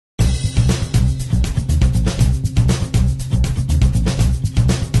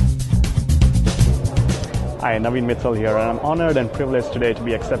Hi, Navin Mittal here, and I'm honored and privileged today to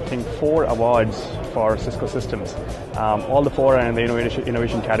be accepting 4 awards for Cisco systems. All the 4 are in the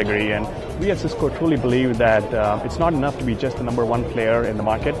innovation category, and we at Cisco truly believe that it's not enough to be just the #1 player in the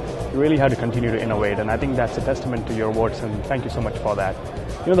market. You really have to continue to innovate, and I think that's a testament to your awards, and thank you so much for that.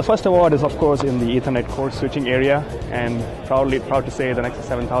 The first award is, of course, in the Ethernet core switching area, and proud to say the Nexus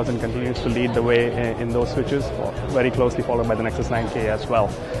 7000 continues to lead the way in those switches, very closely followed by the Nexus 9K as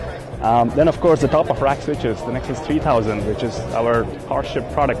well. Then, of course, the top of rack switches, the Nexus 3000, which is our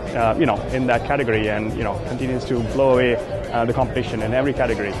flagship product, in that category, and continues to blow away the competition in every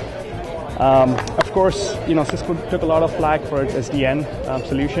category. Of course, Cisco took a lot of flack for its SDN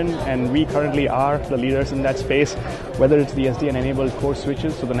solution, and we currently are the leaders in that space. Whether it's the SDN-enabled core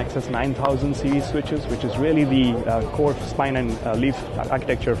switches, so the Nexus 9000 series switches, which is really the core spine and leaf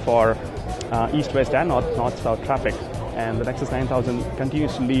architecture for east-west and north-south traffic. And the Nexus 9000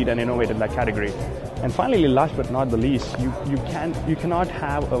 continues to lead and innovate in that category. And finally, last but not the least, you cannot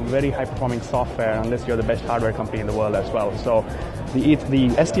have a very high-performing software unless you're the best hardware company in the world as well. So the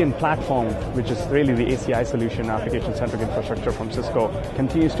SDN platform, which is really the ACI solution, application-centric infrastructure from Cisco,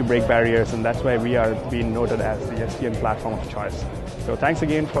 continues to break barriers, and that's why we are being noted as the SDN platform of choice. So thanks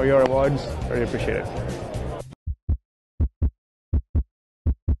again for your awards. Very appreciate it.